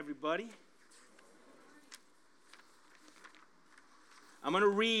everybody. I'm going to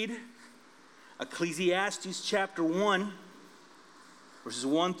read Ecclesiastes chapter 1, verses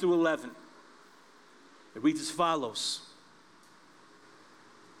 1 through 11. It reads as follows.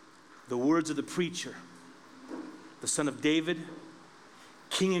 The words of the preacher, the son of David,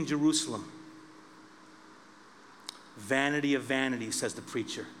 king in Jerusalem. Vanity of vanities, says the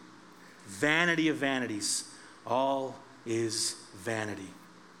preacher. Vanity of vanities, all is vanity.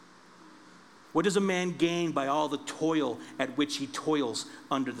 What does a man gain by all the toil at which he toils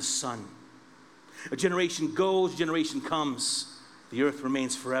under the sun? A generation goes, a generation comes. The earth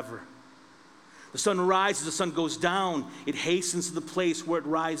remains forever. The sun rises, the sun goes down. It hastens to the place where it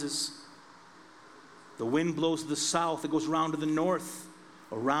rises. The wind blows to the south, it goes around to the north.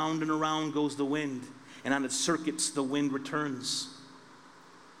 Around and around goes the wind, and on its circuits the wind returns.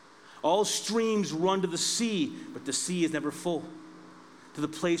 All streams run to the sea, but the sea is never full. To the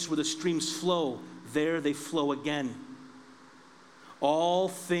place where the streams flow, there they flow again. All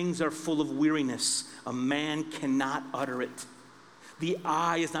things are full of weariness. A man cannot utter it. The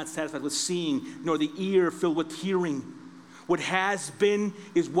eye is not satisfied with seeing, nor the ear filled with hearing. What has been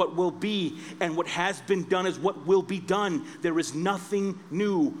is what will be, and what has been done is what will be done. There is nothing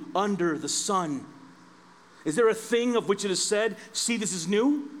new under the sun. Is there a thing of which it is said, see, this is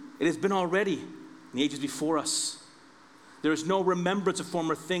new? It has been already in the ages before us. There is no remembrance of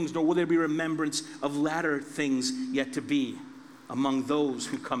former things, nor will there be remembrance of latter things yet to be among those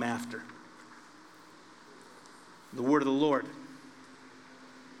who come after. The word of the Lord.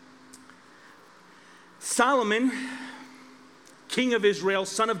 Solomon, king of Israel,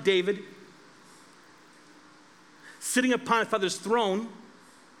 son of David, sitting upon his father's throne,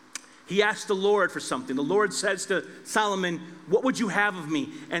 he asked the Lord for something. The Lord says to Solomon, what would you have of me?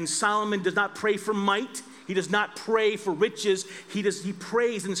 And Solomon does not pray for might. He does not pray for riches. He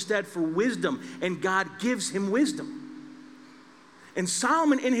prays instead for wisdom, and God gives him wisdom. And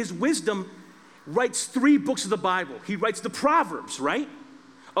Solomon, in his wisdom, writes 3 books of the Bible. He writes the Proverbs, right?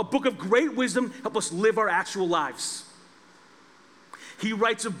 A book of great wisdom, help us live our actual lives. He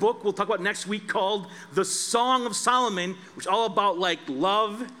writes a book we'll talk about next week called The Song of Solomon, which is all about like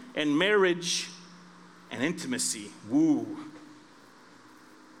love and marriage and intimacy. Woo.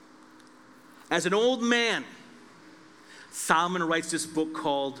 As an old man, Solomon writes this book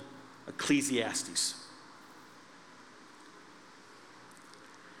called Ecclesiastes.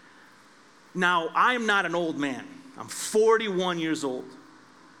 Now, I'm not an old man. I'm 41 years old.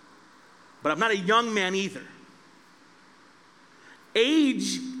 But I'm not a young man either.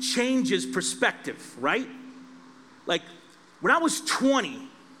 Age changes perspective, right? Like, when I was 20,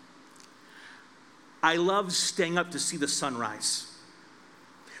 I loved staying up to see the sunrise.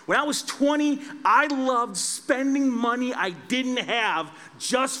 When I was 20, I loved spending money I didn't have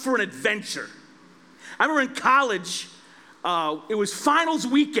just for an adventure. I remember in college, it was finals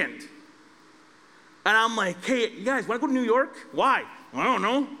weekend. And I'm like, hey, you guys, want to go to New York? Why? I don't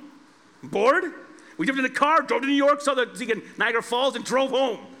know. I'm bored? We jumped in the car, drove to New York, saw the Niagara Falls, and drove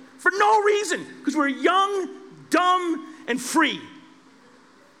home. For no reason, because we were young, dumb, and free.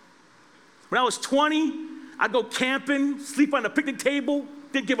 When I was 20, I'd go camping, sleep on a picnic table,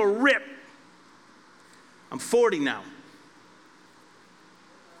 didn't give a rip. I'm 40 now.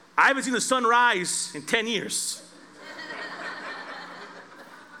 I haven't seen the sun rise in 10 years.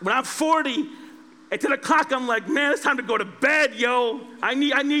 When I'm 40, at 10 o'clock, I'm like, man, it's time to go to bed, yo. I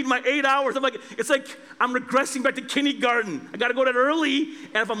need my 8 hours. It's like I'm regressing back to kindergarten. I got to go to bed early,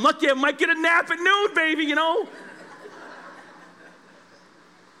 and if I'm lucky, I might get a nap at noon, baby, you know?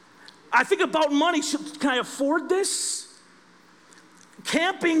 I think about money. Can I afford this?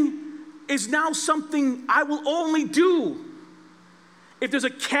 Camping is now something I will only do if there's a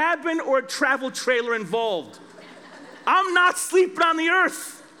cabin or a travel trailer involved. I'm not sleeping on the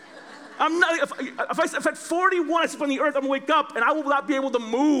earth. I'm not. If at 41 I sleep on the earth, I'm gonna wake up and I will not be able to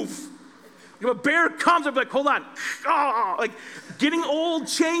move. If a bear comes, I'll be like, hold on. Like, getting old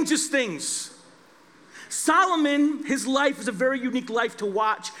changes things. Solomon, his life is a very unique life to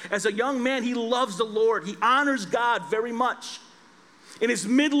watch. As a young man, he loves the Lord. He honors God very much. In his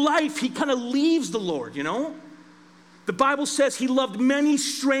midlife, he kind of leaves the Lord, you know? The Bible says he loved many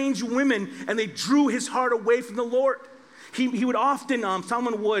strange women, and they drew his heart away from the Lord. He would often,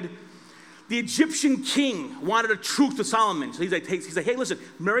 Solomon would, the Egyptian king wanted a truce with Solomon. So he's like, hey, listen,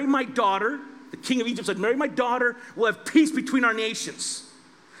 marry my daughter. The king of Egypt said, marry my daughter. We'll have peace between our nations.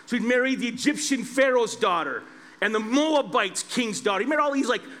 So he'd marry the Egyptian pharaoh's daughter and the Moabites' king's daughter. He married all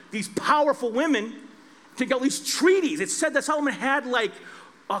these powerful women to get all these treaties. It said that Solomon had like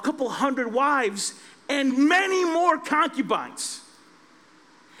a couple hundred wives and many more concubines.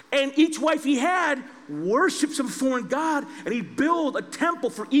 And each wife he had worshipped some foreign god, and he'd build a temple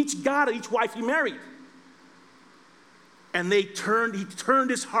for each god of each wife he married. And he turned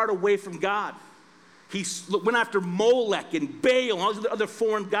his heart away from God. He went after Molech and Baal and all these other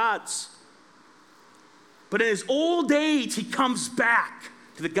foreign gods. But in his old age, he comes back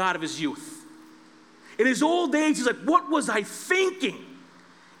to the God of his youth. In his old age, he's like, what was I thinking?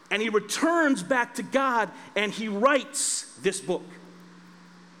 And he returns back to God, and he writes this book.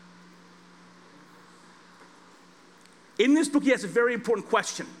 In this book, he has a very important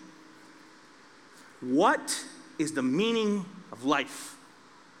question. What is the meaning of life?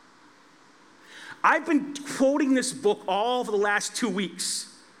 I've been quoting this book all for the last 2 weeks.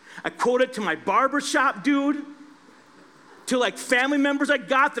 I quote it to my barbershop dude, to like family members I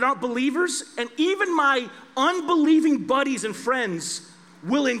got that aren't believers, and even my unbelieving buddies and friends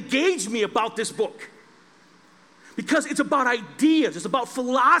will engage me about this book. Because it's about ideas, it's about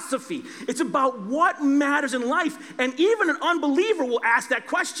philosophy, it's about what matters in life, and even an unbeliever will ask that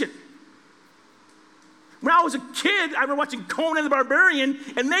question. When I was a kid, I remember watching Conan the Barbarian,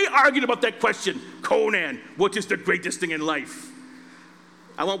 and they argued about that question. Conan, what is the greatest thing in life?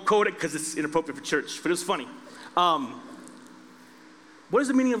 I won't quote it because it's inappropriate for church, but it was funny. What is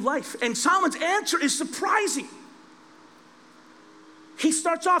the meaning of life? And Solomon's answer is surprising. He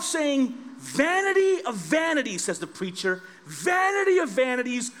starts off saying, vanity of vanities, says the preacher. Vanity of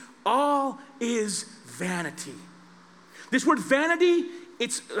vanities, all is vanity. This word vanity,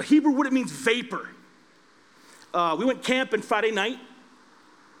 it's a Hebrew word, it means vapor. We went camping Friday night.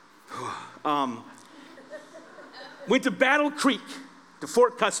 Went to Battle Creek, to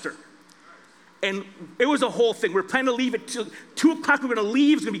Fort Custer. And it was a whole thing. We were planning to leave at 2 o'clock. We were going to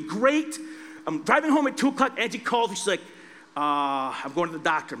leave. It was going to be great. I'm driving home at 2 o'clock. Angie calls. She's like, I'm going to the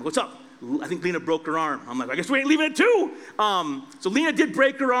doctor. I'm like, what's up? I think Lena broke her arm. I'm like, I guess we ain't leaving at 2. So Lena did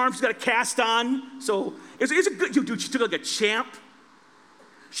break her arm. She's got a cast on. So it's a good, dude, she took like a champ.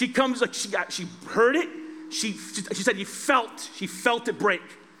 She comes, like, she heard it. She said she felt it break.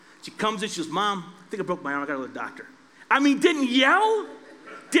 She comes in, she goes, Mom, I think I broke my arm. I got to go to the doctor. I mean, didn't yell,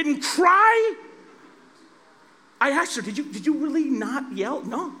 didn't cry. I asked her, did you really not yell?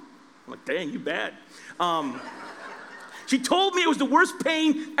 No. I'm like, dang, you bad. She told me it was the worst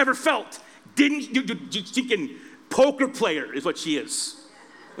pain ever felt. You thinking poker player is what she is.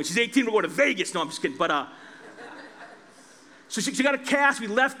 When she's 18, we'll go to Vegas. No, I'm just kidding. But so she got a cast. We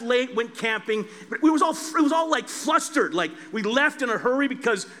left late, went camping. But it was all like flustered. Like we left in a hurry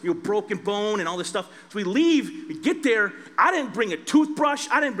because broken bone and all this stuff. So we leave. We get there. I didn't bring a toothbrush.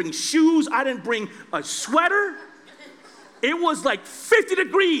 I didn't bring shoes. I didn't bring a sweater. It was like 50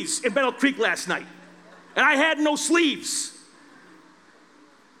 degrees in Battle Creek last night. And I had no sleeves.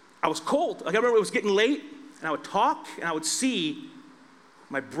 I was cold. Like I remember it was getting late, and I would talk, and I would see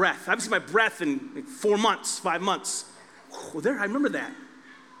my breath. I haven't seen my breath in 4 months, 5 months. Oh, I remember that.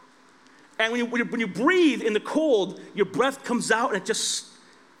 And when you breathe in the cold, your breath comes out, and it just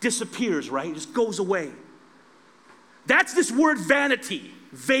disappears, right? It just goes away. That's this word vanity,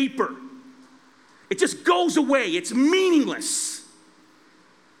 vapor. It just goes away. It's meaningless.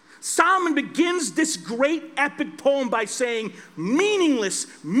 Solomon begins this great epic poem by saying, meaningless,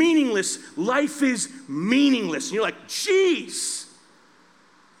 meaningless, life is meaningless. And you're like, geez.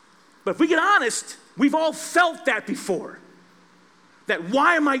 But if we get honest, we've all felt that before. That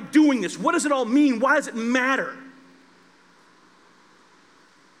why am I doing this? What does it all mean? Why does it matter?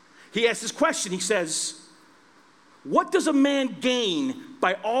 He asks this question. He says, what does a man gain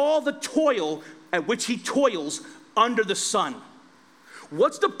by all the toil at which he toils under the sun?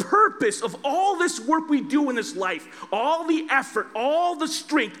 What's the purpose of all this work we do in this life? All the effort, all the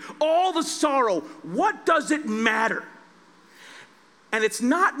strength, all the sorrow. What does it matter? And it's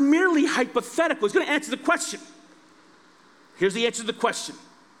not merely hypothetical. It's going to answer the question. Here's the answer to the question.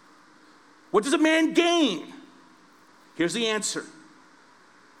 What does a man gain? Here's the answer.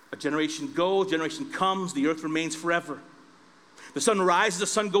 A generation goes, a generation comes, the earth remains forever. The sun rises, the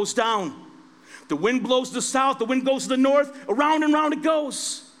sun goes down. The wind blows to the south, the wind goes to the north, around and round it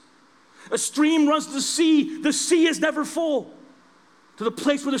goes. A stream runs to the sea is never full. To the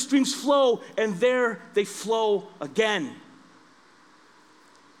place where the streams flow, and there they flow again.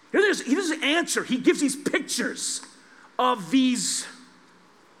 He doesn't answer, he gives these pictures of these,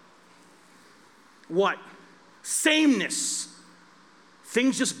 what? Sameness.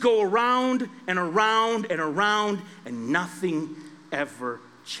 Things just go around and around and around, and nothing ever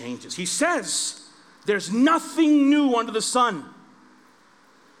changes. He says, there's nothing new under the sun.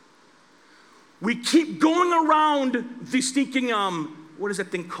 We keep going around the stinking, what is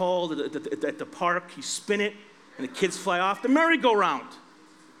that thing called at the park? You spin it, and the kids fly off. The merry-go-round.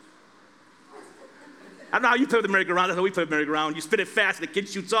 I don't know how you play with the merry-go-round. That's how we play with the merry-go-round. You spin it fast, and the kid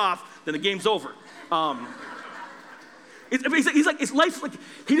shoots off, then the game's over. He's like, it's life, like,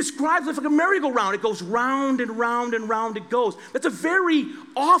 he describes life like a merry-go-round. It goes round and round and round it goes. That's a very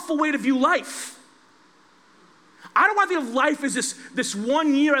awful way to view life. I don't want to think of life as this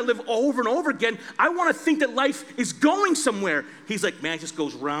 1 year I live over and over again. I want to think that life is going somewhere. He's like, man, it just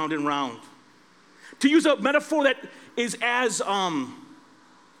goes round and round. To use a metaphor that is as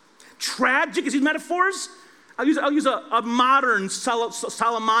tragic as these metaphors, I'll use a modern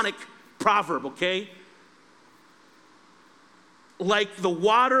Solomonic proverb, okay? Like the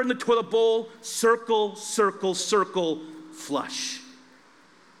water in the toilet bowl, circle, circle, circle, flush.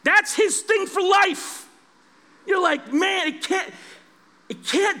 That's his thing for life. You're like, man, it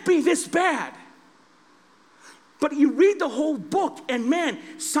can't be this bad. But you read the whole book, and man,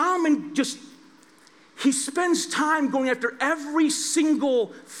 Solomon he spends time going after every single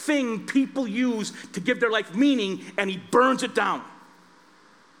thing people use to give their life meaning, and he burns it down.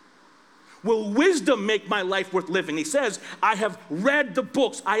 Will wisdom make my life worth living? He says, I have read the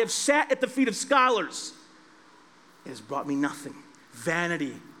books. I have sat at the feet of scholars. It has brought me nothing.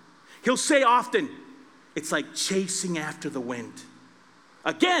 Vanity. He'll say often, it's like chasing after the wind.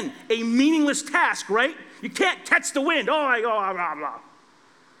 Again, a meaningless task, right? You can't catch the wind. Oh, I go, blah, blah, blah.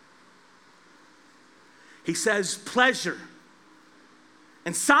 He says pleasure.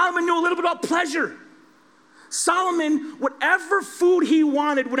 And Solomon knew a little bit about pleasure. Solomon, whatever food he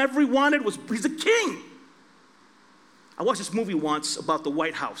wanted, whatever he wanted, he's a king. I watched this movie once about the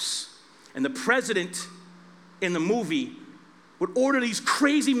White House, and the president in the movie would order these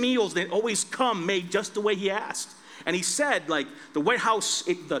crazy meals, and they'd always come made just the way he asked. And he said, like, the White House,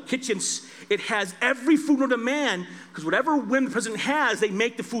 the kitchens, it has every food on demand, because whatever whim the president has, they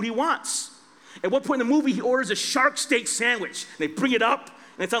make the food he wants. At one point in the movie, he orders a shark steak sandwich, and they bring it up,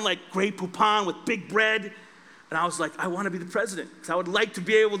 and it's on like Grey Poupon with big bread. And I was like, I want to be the president, because I would like to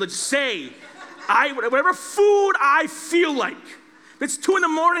be able to say, whatever food I feel like. If it's 2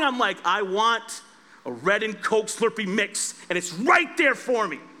 a.m, I'm like, I want a Red and Coke Slurpee mix, and it's right there for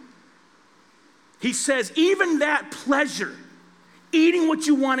me. He says, even that pleasure, eating what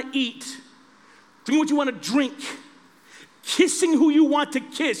you want to eat, drinking what you want to drink, kissing who you want to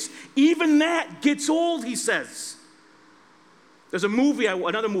kiss, even that gets old, he says. There's another movie, I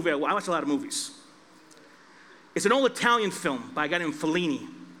watch a lot of movies. It's an old Italian film by a guy named Fellini.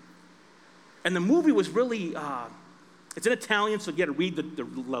 And the movie was really, it's in Italian, so you got to read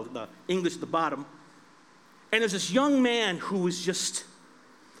the English at the bottom. And there's this young man who is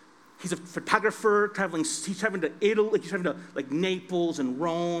he's a photographer, he's traveling to Italy, he's traveling to like Naples and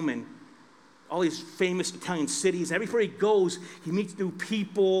Rome and all these famous Italian cities. And everywhere he goes, he meets new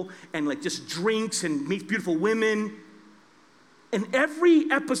people and like just drinks and meets beautiful women. And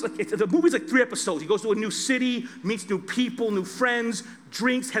every episode, the movie's like 3 episodes. He goes to a new city, meets new people, new friends,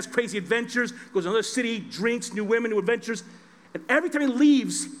 drinks, has crazy adventures, goes to another city, drinks, new women, new adventures. And every time he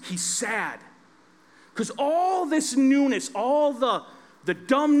leaves, he's sad. Because all this newness, all the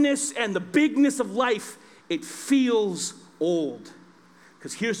dumbness and the bigness of life, it feels old.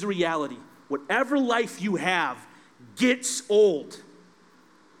 Because here's the reality. Whatever life you have gets old.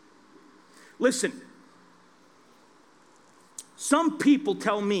 Listen. Some people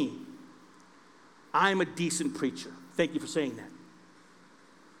tell me I'm a decent preacher. Thank you for saying that.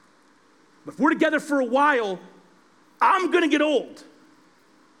 But if we're together for a while, I'm going to get old.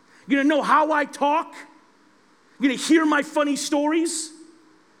 You're going to know how I talk. You're going to hear my funny stories.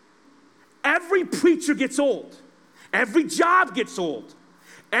 Every preacher gets old. Every job gets old.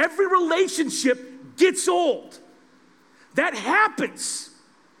 Every relationship gets old. That happens.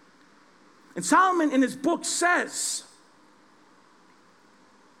 And Solomon in his book says,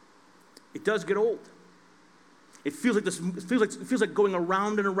 it does get old. It feels like going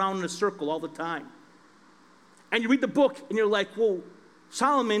around and around in a circle all the time. And you read the book and you're like, well,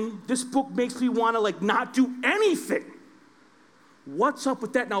 Solomon, this book makes me want to like not do anything. What's up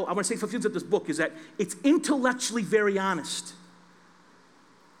with that? Now, I want to say something about this book is that it's intellectually very honest.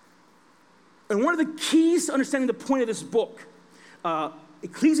 And one of the keys to understanding the point of this book,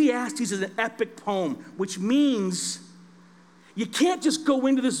 Ecclesiastes is an epic poem, which means you can't just go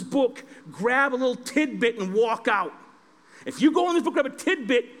into this book, grab a little tidbit, and walk out. If you go in this book, grab a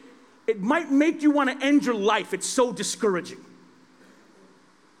tidbit, it might make you want to end your life. It's so discouraging.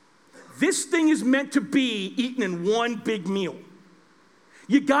 This thing is meant to be eaten in one big meal.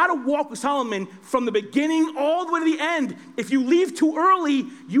 You got to walk with Solomon from the beginning all the way to the end. If you leave too early,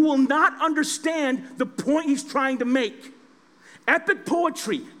 you will not understand the point he's trying to make. Epic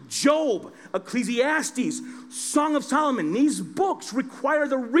poetry, Job, Ecclesiastes, Song of Solomon, these books require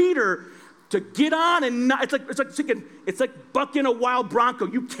the reader To get on and not, it's like bucking a wild bronco.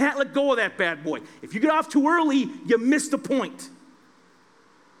 You can't let go of that bad boy. If you get off too early, you miss the point.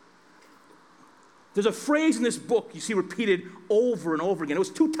 There's a phrase in this book you see repeated over and over again. It was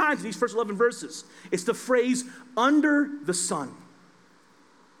 2 times in these first 11 verses. It's the phrase, under the sun.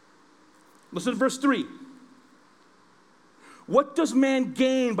 Listen to verse 3. What does man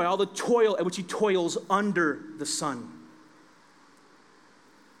gain by all the toil at which he toils under the sun?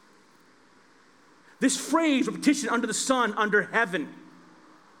 This phrase, repetition, under the sun, under heaven,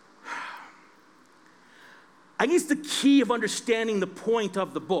 I think it's the key of understanding the point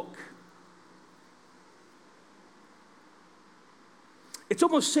of the book. It's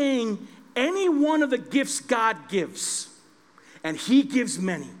almost saying any one of the gifts God gives, and he gives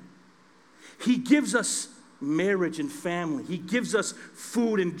many. He gives us marriage and family. He gives us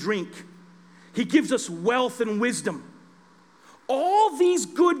food and drink. He gives us wealth and wisdom. All these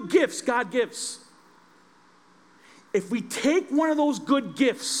good gifts God gives. If we take one of those good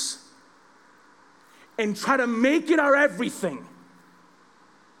gifts and try to make it our everything,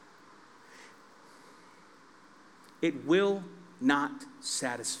 it will not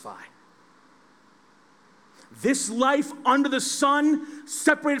satisfy. This life under the sun,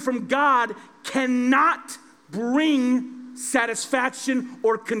 separated from God, cannot bring satisfaction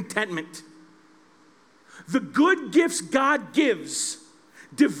or contentment. The good gifts God gives,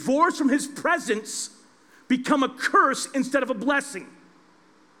 divorced from his presence, become a curse instead of a blessing.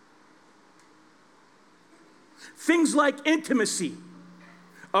 Things like intimacy,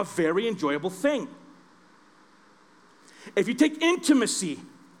 a very enjoyable thing. If you take intimacy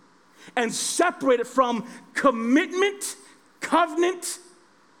and separate it from commitment, covenant,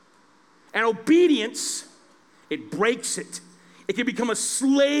 and obedience, it breaks it. It can become a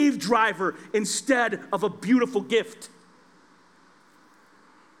slave driver instead of a beautiful gift.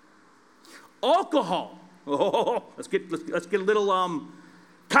 Alcohol. Oh, let's get a little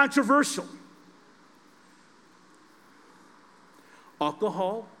controversial.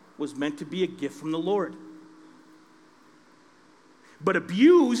 Alcohol was meant to be a gift from the Lord. But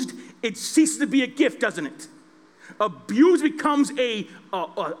abused, it ceases to be a gift, doesn't it? Abused becomes a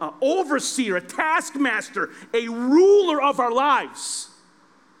overseer, a taskmaster, a ruler of our lives.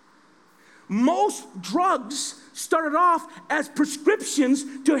 Most drugs started off as prescriptions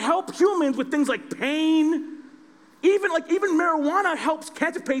to help humans with things like pain. Even marijuana helps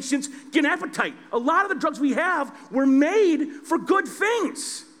cancer patients get an appetite. A lot of the drugs we have were made for good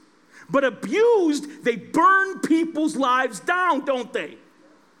things. But abused, they burn people's lives down, don't they?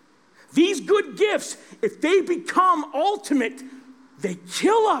 These good gifts, if they become ultimate, they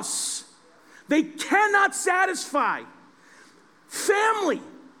kill us. They cannot satisfy. Family.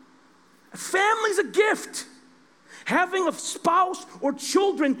 Family's a gift. Having a spouse or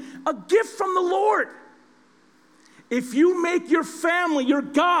children, a gift from the Lord. If you make your family your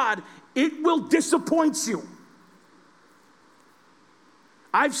God, it will disappoint you.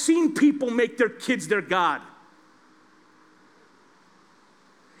 I've seen people make their kids their God.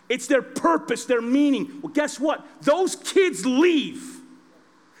 It's their purpose, their meaning. Well, guess what? Those kids leave.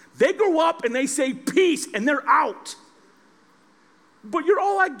 They grow up and they say peace and they're out. But you're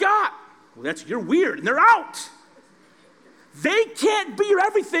all I got. Well, you're weird and they're out. They can't be your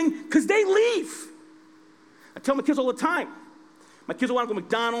everything because they leave. I tell my kids all the time. My kids want to go to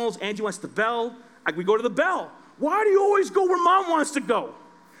McDonald's. Angie wants the Bell. We go to the Bell. Why do you always go where Mom wants to go?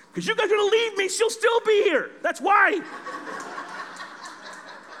 Because you guys are going to leave me. She'll still be here. That's why.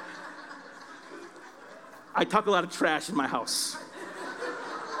 I talk a lot of trash in my house.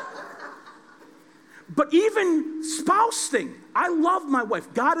 But even spouse thing. I love my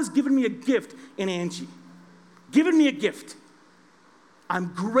wife. God has given me a gift in Angie. Given me a gift.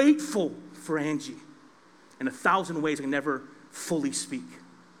 I'm grateful for Angie in 1,000 ways I can never fully speak.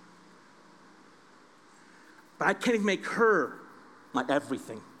 But I can't even make her my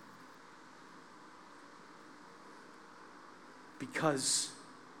everything. Because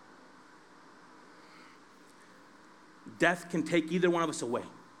death can take either one of us away.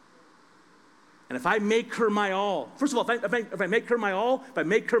 And if I make her my all, first of all, if I make her my all, if I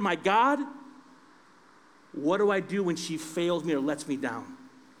make her my God, what do I do when she fails me or lets me down?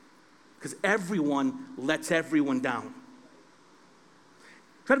 Because everyone lets everyone down.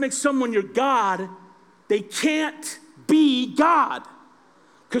 Try to make someone your God, they can't be God.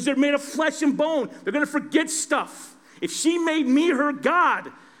 Because they're made of flesh and bone. They're going to forget stuff. If she made me her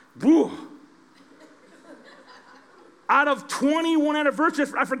God, whew, out of 21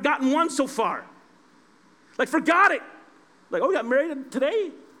 anniversaries, I've forgotten one so far. Like, forgot it. Like, oh, we got married today?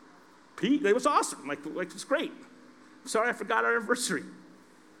 Pete, it was awesome. Like it's great. Sorry, I forgot our anniversary.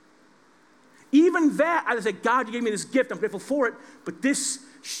 Even that, I say, God, you gave me this gift. I'm grateful for it. But this,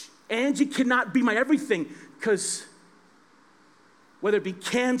 Angie cannot be my everything, because whether it be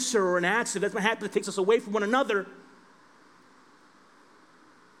cancer or an accident that happens that takes us away from one another,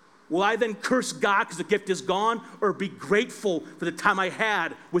 will I then curse God because the gift is gone, or be grateful for the time I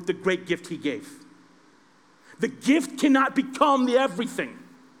had with the great gift he gave? The gift cannot become the everything.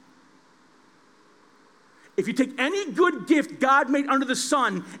 If you take any good gift God made under the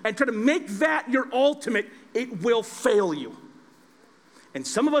sun and try to make that your ultimate, it will fail you. And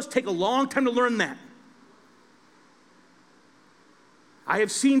some of us take a long time to learn that. I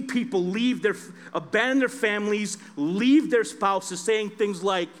have seen people abandon their families, leave their spouses, saying things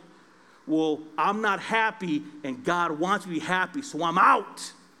like, well, I'm not happy and God wants me to be happy, so I'm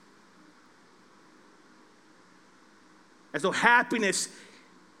out. As though happiness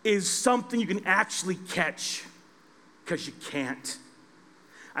is something you can actually catch, because you can't.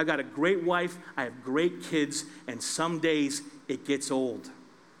 I've got a great wife, I have great kids, and some days it gets old.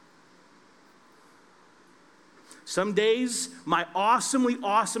 Some days my awesomely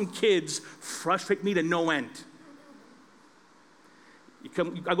awesome kids frustrate me to no end.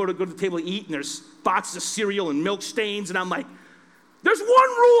 I go to the table to eat, and there's boxes of cereal and milk stains, and I'm like, there's one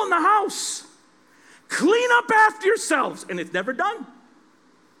rule in the house. Clean up after yourselves. And it's never done.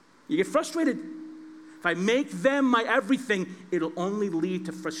 You get frustrated. If I make them my everything, it'll only lead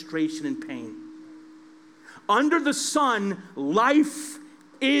to frustration and pain. Under the sun, life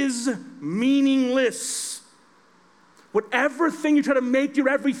is meaningless. Whatever thing you try to make your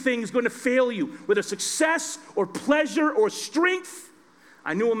everything is going to fail you, whether success or pleasure or strength.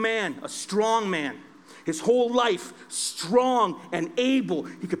 I knew a man, a strong man, his whole life, strong and able.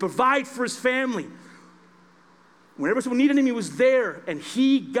 He could provide for his family. Whenever someone needed him, he was there, and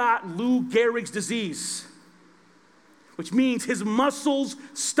he got Lou Gehrig's disease, which means his muscles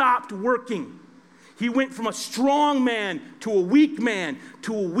stopped working. He went from a strong man to a weak man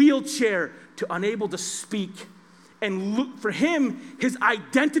to a wheelchair to unable to speak. And for him, his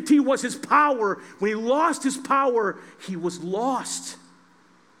identity was his power. When he lost his power, he was lost.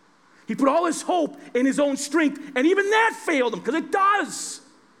 He put all his hope in his own strength, and even that failed him, because it does.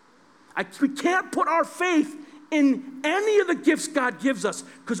 We can't put our faith in any of the gifts God gives us,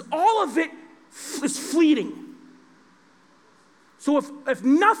 because all of it is fleeting. So if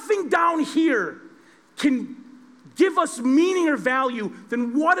nothing down here can give us meaning or value,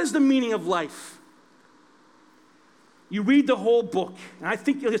 then what is the meaning of life? You read the whole book, and I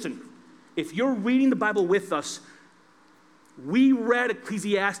think, listen, if you're reading the Bible with us, we read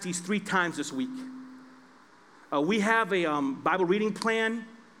Ecclesiastes 3 times this week. We have a Bible reading plan,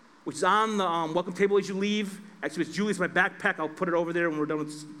 which is on the welcome table as you leave. Actually, it's Julie's my backpack. I'll put it over there when we're done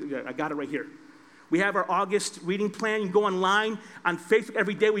with, I got it right here. We have our August reading plan. You can go online. On Facebook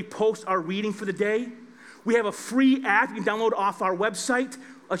every day, we post our reading for the day. We have a free app you can download off our website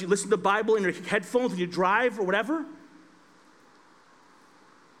as you listen to the Bible in your headphones when you drive or whatever.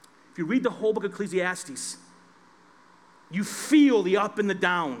 If you read the whole book of Ecclesiastes, you feel the up and the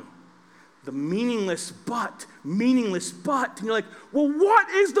down, the meaningless but, and you're like, well, what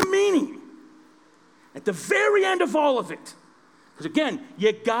is the meaning? At the very end of all of it, because again,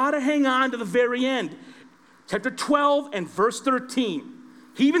 you gotta hang on to the very end. Chapter 12 and verse 13,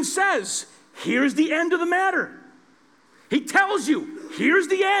 he even says, here's the end of the matter. He tells you, here's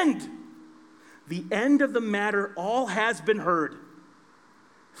the end. The end of the matter all has been heard.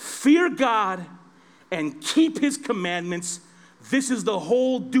 Fear God and keep his commandments. This is the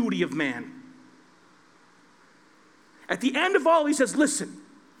whole duty of man. At the end of all, he says, listen,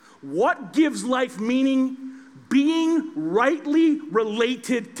 what gives life meaning? Being rightly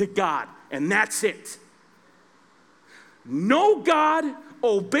related to God. And that's it. Know God,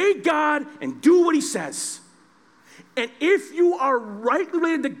 obey God, and do what he says. And if you are rightly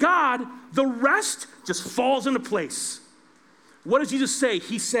related to God, the rest just falls into place. What does Jesus say?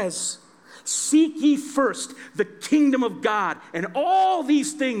 He says, seek ye first the kingdom of God, and all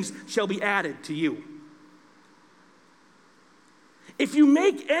these things shall be added to you. If you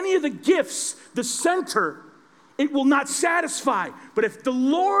make any of the gifts the center, it will not satisfy. But if the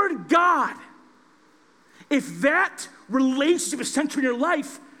Lord God, if that relationship is centered in your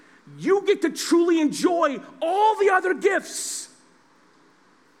life, you get to truly enjoy all the other gifts.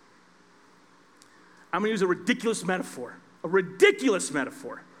 I'm going to use a ridiculous metaphor. A ridiculous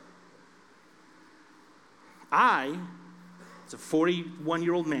metaphor. As a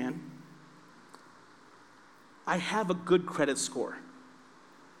 41-year-old man, I have a good credit score.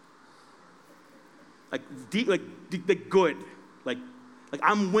 Like good. Like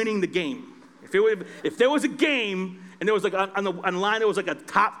I'm winning the game. If there was a game And there was like online, there was like a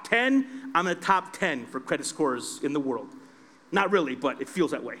top 10. I'm in the top 10 for credit scores in the world. Not really, but it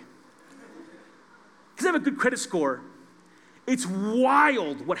feels that way. Because I have a good credit score, it's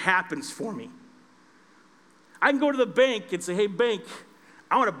wild what happens for me. I can go to the bank and say, hey, bank,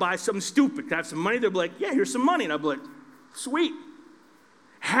 I want to buy something stupid. Can I have some money? They'll be like, yeah, here's some money. And I'll be like, sweet.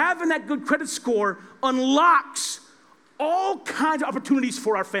 Having that good credit score unlocks all kinds of opportunities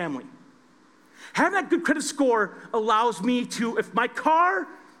for our family. Having that good credit score allows me to, if my car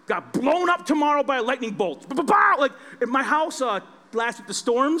got blown up tomorrow by a lightning bolt, like in my house last week, the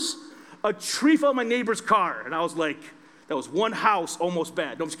storms, a tree fell on my neighbor's car. And I was like, that was one house almost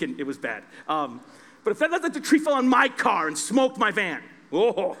bad. No, I'm just kidding, it was bad. But if that let the tree fell on my car and smoked my van,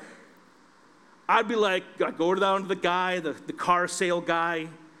 oh, I'd be like, I'd go down to the guy, the car sale guy.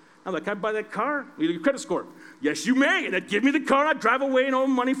 I'm like, can I buy that car? Your credit score. Yes, you may. And they'd give me the car, I'd drive away and owe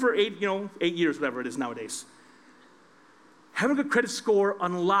money for 8 years, whatever it is nowadays. Having a good credit score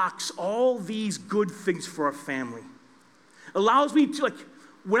unlocks all these good things for our family. Allows me to, like,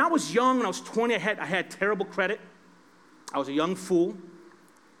 when I was young, when I was 20, I had terrible credit. I was a young fool.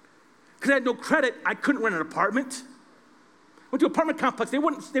 Because I had no credit, I couldn't rent an apartment. Went to an apartment complex, they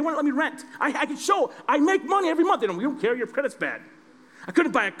wouldn't let me rent. I could show, I make money every month. They don't care, your credit's bad. I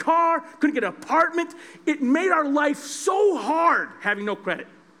couldn't buy a car, couldn't get an apartment. It made our life so hard having no credit.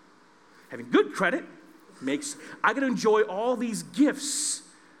 Having good credit makes, I get to enjoy all these gifts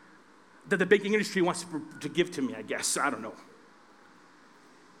that the banking industry wants to give to me, I guess. I don't know.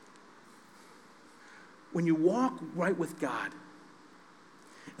 When you walk right with God,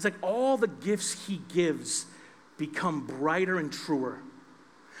 it's like all the gifts he gives become brighter and truer.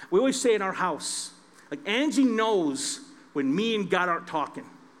 We always say in our house, like Angie knows when me and God aren't talking.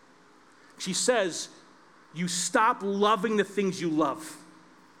 She says, you stop loving the things you love.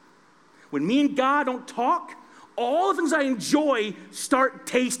 When me and God don't talk, all the things I enjoy start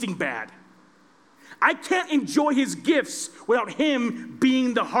tasting bad. I can't enjoy his gifts without him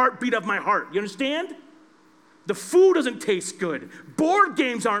being the heartbeat of my heart. You understand? The food doesn't taste good. Board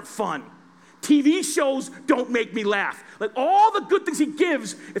games aren't fun. TV shows don't make me laugh. Like all the good things he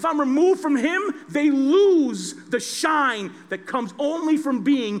gives, if I'm removed from him, they lose the shine that comes only from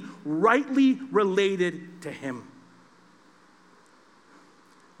being rightly related to him.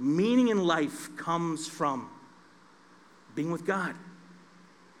 Meaning in life comes from being with God.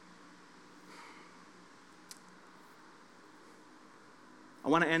 I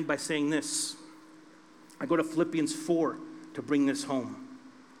want to end by saying this. I go to Philippians 4 to bring this home.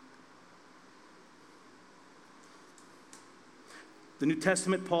 The New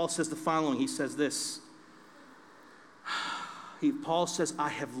Testament, Paul says the following. He says this. Paul says, I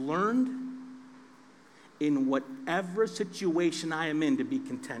have learned in whatever situation I am in to be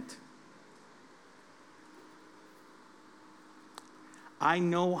content. I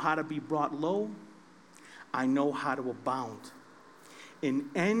know how to be brought low. I know how to abound. In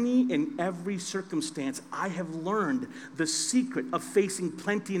any and every circumstance, I have learned the secret of facing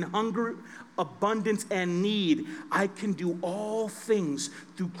plenty and hunger, abundance and need. I can do all things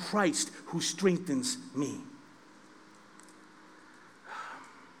through Christ who strengthens me.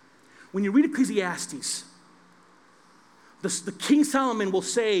 When you read Ecclesiastes, the King Solomon will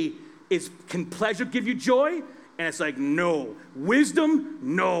say, can pleasure give you joy? And it's like, no. Wisdom?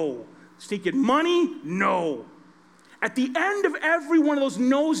 No. Stinking money? No. At the end of every one of those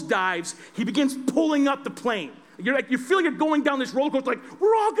nosedives, he begins pulling up the plane. You feel like you're going down this roller coaster, like,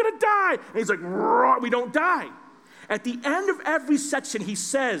 we're all gonna die. And he's like, we don't die. At the end of every section, he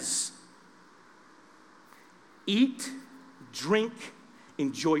says, eat, drink,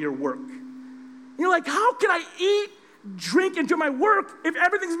 enjoy your work. And you're like, how can I eat, drink, enjoy my work if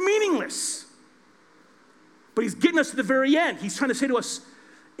everything's meaningless? But he's getting us to the very end. He's trying to say to us,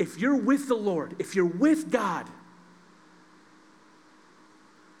 if you're with the Lord, if you're with God,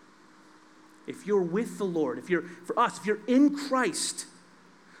 if you're with the Lord, if you're in Christ,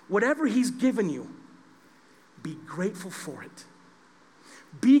 whatever he's given you, be grateful for it.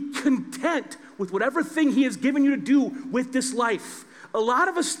 Be content with whatever thing he has given you to do with this life. A lot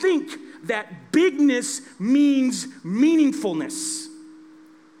of us think that bigness means meaningfulness.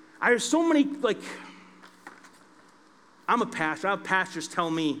 I hear so many, I'm a pastor. I have pastors tell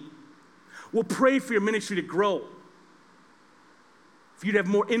me, we'll pray for your ministry to grow, for you to have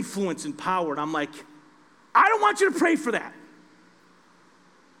more influence and power. And I'm like, I don't want you to pray for that.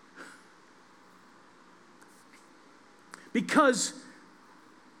 Because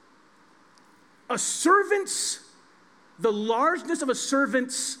the largeness of a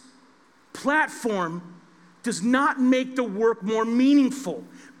servant's platform does not make the work more meaningful.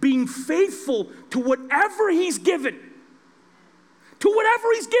 Being faithful to whatever he's given to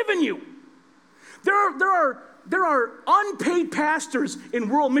whatever he's given you. There are unpaid pastors in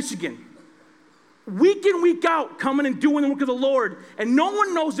rural Michigan, week in, week out, coming and doing the work of the Lord, and no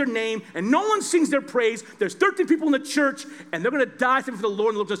one knows their name, and no one sings their praise. There's 13 people in the church, and they're going to die for the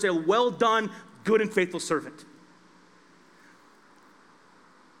Lord, and they're going to say, well done, good and faithful servant.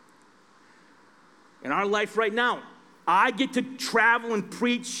 In our life right now, I get to travel and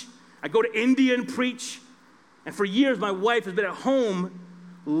preach. I go to India and preach. And for years, my wife has been at home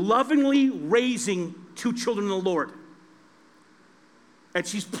lovingly raising 2 children in the Lord. And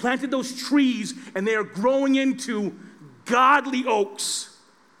she's planted those trees, and they are growing into godly oaks.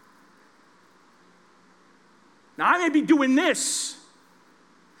 Now, I may be doing this.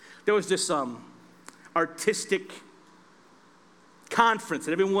 There was this artistic conference,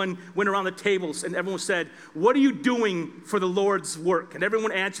 and everyone went around the tables, and everyone said, what are you doing for the Lord's work? And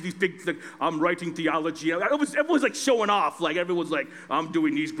everyone answered these big, like, I'm writing theology. Everyone's like showing off. Like, everyone's like, I'm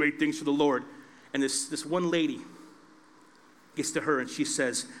doing these great things for the Lord. And this one lady gets to her, and she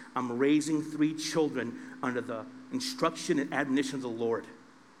says, I'm raising 3 children under the instruction and admonition of the Lord.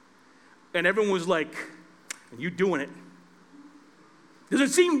 And everyone was like, are you doing it? Does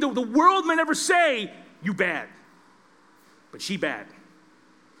it seem the world may never say, you bad. But she bad.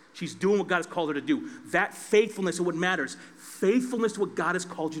 She's doing what God has called her to do. That faithfulness is what matters. Faithfulness to what God has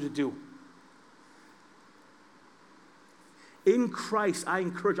called you to do. In Christ, I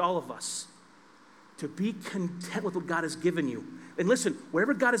encourage all of us to be content with what God has given you. And listen,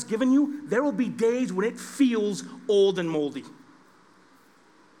 whatever God has given you, there will be days when it feels old and moldy.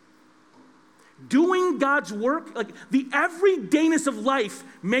 Doing God's work, like the everydayness of life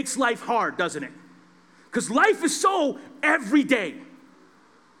makes life hard, doesn't it? Because life is so everyday.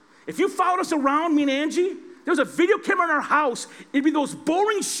 If you followed us around, me and Angie, there was a video camera in our house, it'd be the most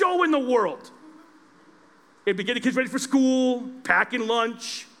boring show in the world. It'd be getting kids ready for school, packing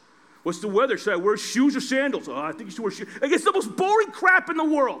lunch. What's the weather? Should I wear shoes or sandals? Oh, I think you should wear shoes. Like, it's the most boring crap in the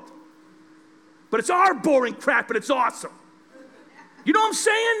world. But it's our boring crap, and it's awesome. You know what I'm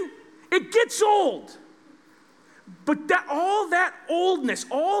saying? It gets old. But all that oldness,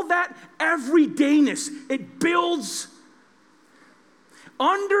 all that everydayness, it builds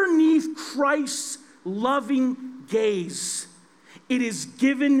underneath Christ's loving gaze. It is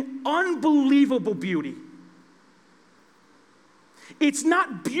given unbelievable beauty. It's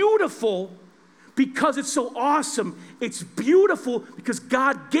not beautiful because it's so awesome. It's beautiful because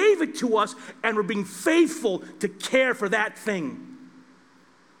God gave it to us, and we're being faithful to care for that thing.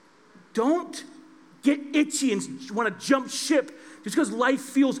 Don't get itchy and want to jump ship just because life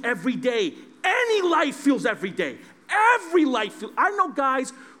feels every day. Any life feels every day. Every life feels. I know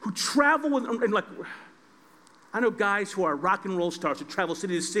guys who travel and like, I know guys who are rock and roll stars who travel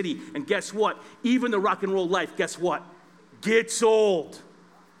city to city, and guess what? Even the rock and roll life, guess what? Gets old.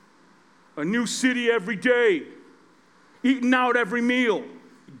 A new city every day. Eating out every meal.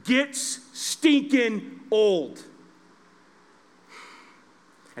 Gets stinking old.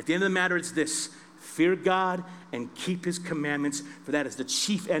 At the end of the matter, it's this. Fear God and keep his commandments, for that is the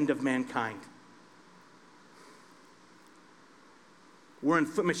chief end of mankind. We're in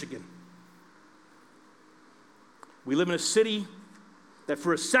Flint, Michigan. We live in a city that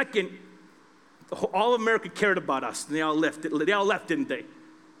for a second, all of America cared about us, and they all left, didn't they?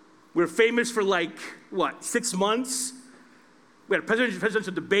 We were famous for 6 months? We had a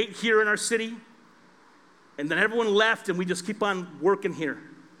presidential debate here in our city, and then everyone left, and we just keep on working here.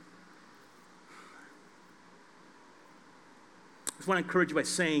 I just want to encourage you by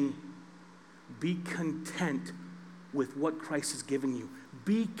saying, be content with what Christ has given you.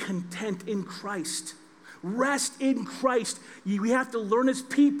 Be content in Christ. Rest in Christ. We have to learn as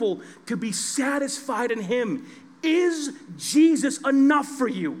people to be satisfied in him. Is Jesus enough for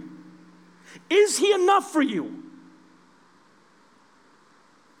you? Is he enough for you?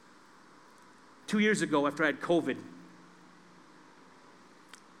 2 years ago, after I had COVID,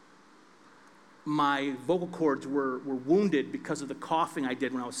 my vocal cords were wounded because of the coughing I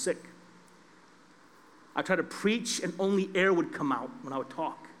did when I was sick. I tried to preach, and only air would come out when I would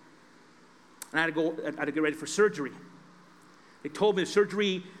talk. And I had to get ready for surgery. They told me the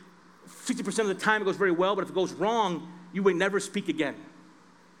surgery, 50% of the time it goes very well, but if it goes wrong, you may never speak again.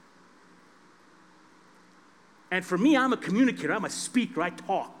 And for me, I'm a communicator. I'm a speaker. I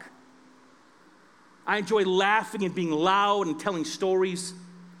talk. I enjoy laughing and being loud and telling stories.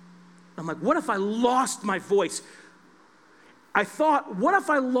 I'm like, what if I lost my voice? I thought, what if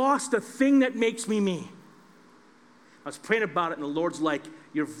I lost the thing that makes me me? I was praying about it, and the Lord's like,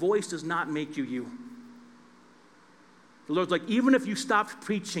 your voice does not make you you. The Lord's like, even if you stopped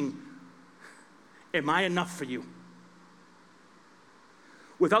preaching, am I enough for you?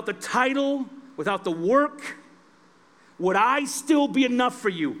 without the title, without the work, would I still be enough for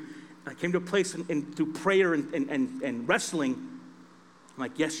you? And I came to a place through prayer and wrestling, I'm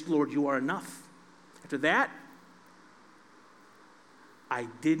like, yes, Lord, you are enough. After that, I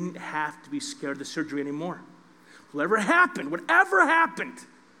didn't have to be scared of the surgery anymore. Whatever happened,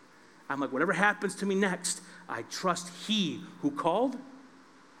 I'm like, whatever happens to me next, I trust He who called,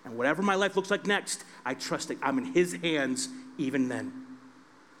 and whatever my life looks like next, I trust that I'm in His hands even then.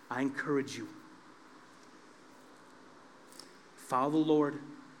 I encourage you. Follow the Lord,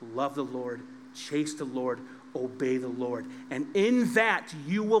 love the Lord, chase the Lord, obey the Lord. And in that,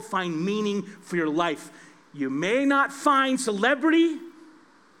 you will find meaning for your life. You may not find celebrity,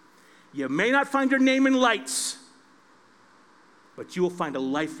 you may not find your name in lights, but you will find a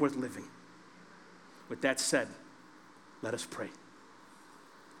life worth living. With that said, let us pray.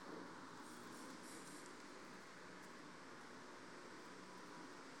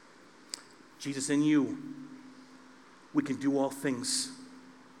 Jesus, in you, we can do all things.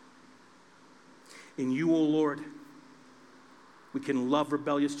 In you, O Lord, we can love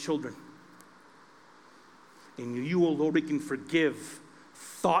rebellious children. In you, O Lord, we can forgive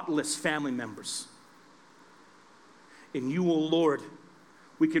thoughtless family members. In you, O Lord,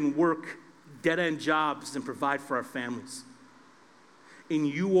 we can work dead-end jobs and provide for our families. In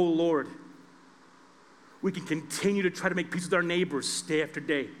you, O Lord, we can continue to try to make peace with our neighbors day after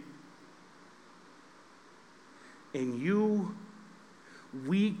day. In you,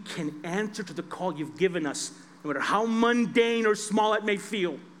 we can answer to the call you've given us, no matter how mundane or small it may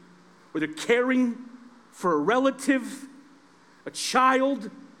feel. Whether caring for a relative, a child,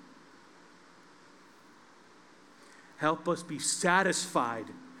 help us be satisfied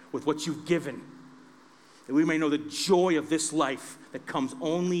with what you've given, that we may know the joy of this life that comes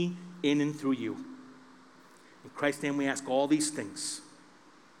only in and through you. In Christ's name we ask all these things.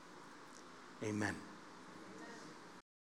 Amen.